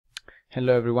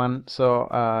Hello everyone. So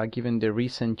given the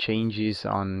recent changes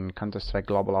on Counter-Strike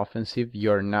Global Offensive,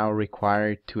 you're now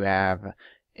required to have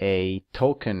a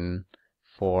token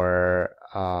for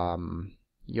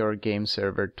your game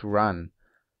server to run.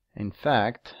 In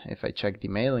fact, if I check the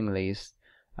mailing list,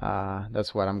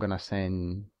 that's what I'm gonna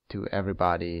send to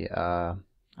everybody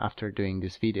after doing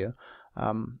this video.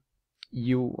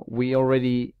 We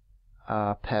already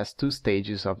passed 2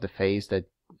 stages of the phase that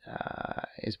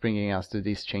is bringing us to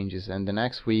these changes, and the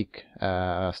next week,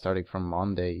 starting from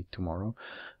Monday, tomorrow,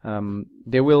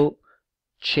 they will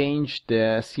change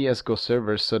the CSGO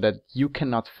servers so that you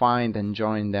cannot find and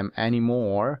join them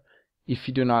anymore if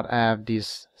you do not have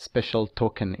this special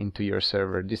token into your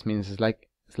server. This means it's like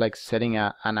setting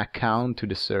an account to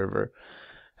the server.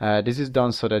 This is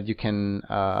done so that you can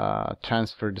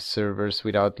transfer the servers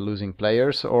without losing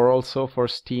players, or also for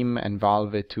Steam and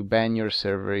Valve to ban your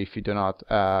server if you do not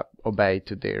obey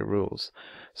to their rules.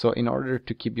 So in order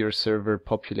to keep your server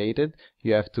populated,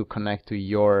 you have to connect to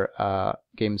your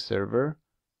game server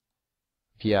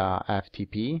via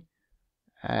FTP,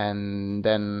 and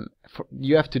then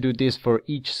you have to do this for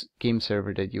each game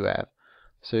server that you have.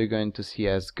 So you're going to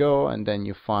CSGO, and then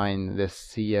you find the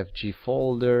CFG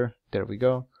folder. There we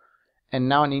go. And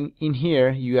now in here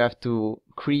you have to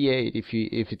create,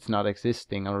 if it's not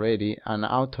existing already, an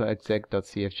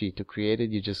autoexec.cfg. To create it,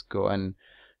 you just go and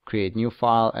create new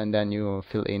file, and then you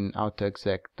fill in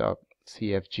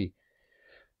autoexec.cfg.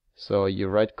 So you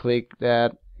right click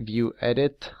that, view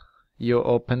edit, you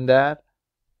open that,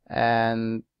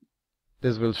 and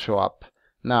this will show up.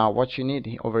 Now what you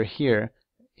need over here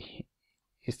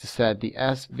is to set the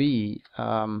SV.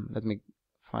 Let me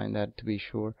find that to be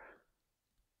sure.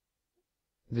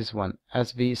 This one,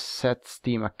 SV set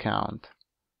Steam account.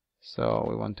 So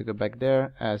we want to go back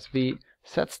there, SV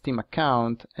set Steam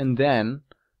account, and then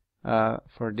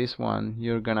for this one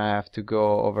you're gonna have to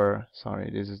go over, sorry,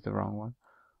 this is the wrong one.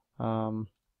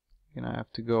 You're gonna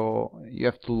have to go, you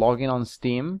have to log in on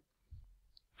Steam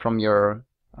from your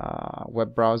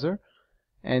web browser,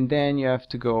 and then you have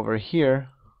to go over here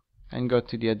and go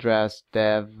to the address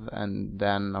dev, and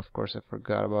then of course I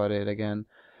forgot about it again,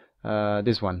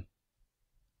 this one.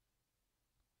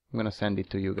 I'm gonna send it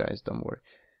to you guys, don't worry.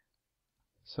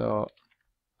 So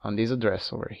on this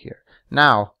address over here,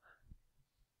 now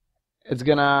it's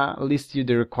gonna list you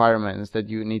the requirements that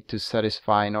you need to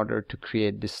satisfy in order to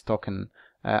create this token.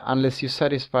 Unless you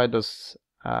satisfy those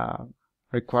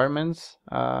requirements,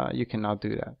 you cannot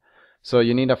do that. So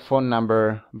you need a phone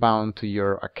number bound to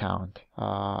your account.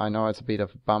 I know it's a bit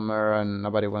of a bummer and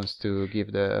nobody wants to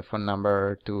give the phone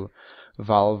number to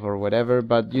Valve or whatever,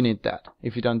 but you need that.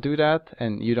 If you don't do that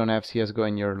and you don't have CSGO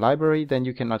in your library, then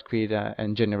you cannot create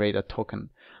and generate a token.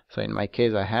 So in my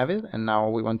case I have it, and now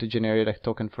we want to generate a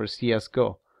token for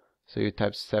CSGO. So you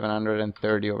type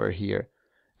 730 over here,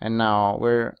 and now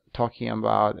we're talking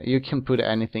about, you can put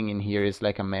anything in here, it's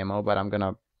like a memo, but I'm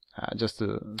gonna just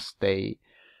to stay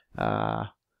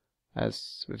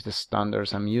as with the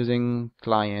standards I'm using,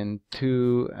 client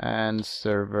 2 and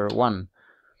server 1.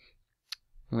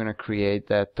 I'm gonna create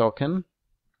that token,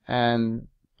 and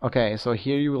okay, so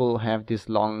here you will have this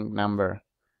long number.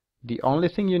 The only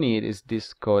thing you need is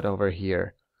this code over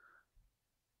here.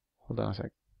 Hold on a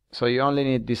sec. So you only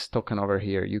need this token over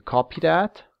here. You copy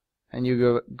that and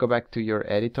you go back to your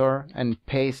editor and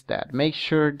paste that. Make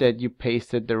sure that you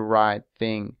pasted the right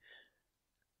thing.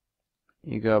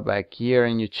 You go back here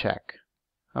and you check.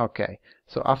 Okay,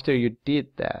 so after you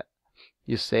did that,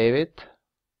 you save it,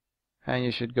 and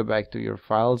you should go back to your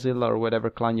FileZilla or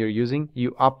whatever client you're using.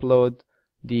 You upload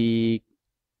the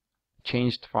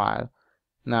changed file.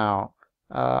 Now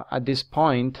at this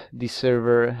point the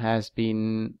server has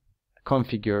been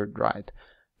configured right.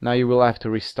 Now you will have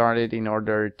to restart it in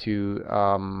order to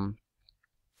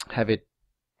have it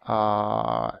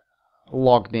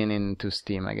logged into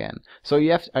Steam again. So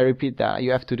you have to, I repeat that, you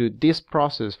have to do this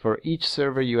process for each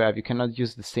server you have. You cannot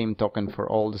use the same token for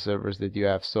all the servers that you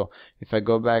have. So if I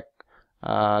go back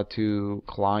to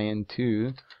client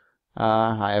 2,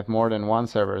 I have more than one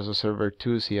server, so server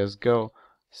 2 CSGO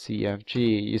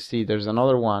CFG, you see there's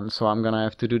another one, so I'm gonna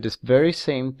have to do this very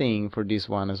same thing for this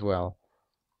one as well.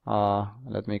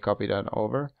 Let me copy that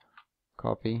over,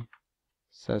 copy,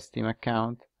 set Steam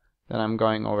account, then I'm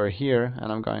going over here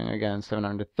and I'm going again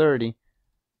 730,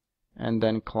 and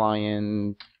then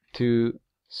client 2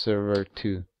 server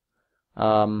 2.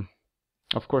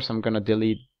 Of course I'm gonna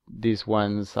delete these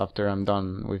ones after I'm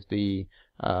done with the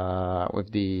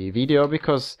video,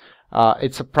 because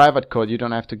it's a private code. You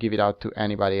don't have to give it out to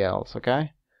anybody else,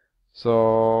 okay?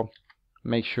 So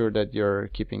make sure that you're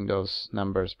keeping those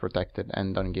numbers protected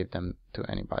and don't give them to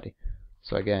anybody.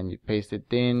 So again, you paste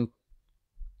it in,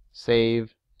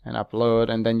 save and upload,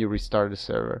 and then you restart the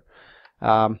server.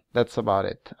 That's about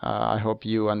it. I hope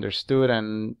you understood,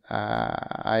 and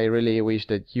I really wish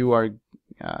that you are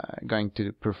going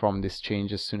to perform this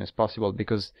change as soon as possible,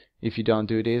 because if you don't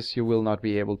do this, you will not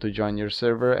be able to join your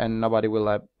server, and nobody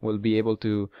will be able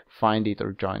to find it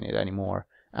or join it anymore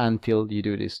until you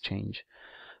do this change.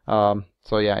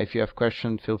 So yeah, if you have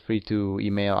questions, feel free to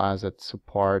email us at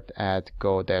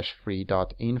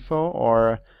support@go-free.info,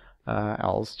 or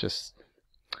else just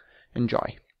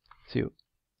enjoy. See you.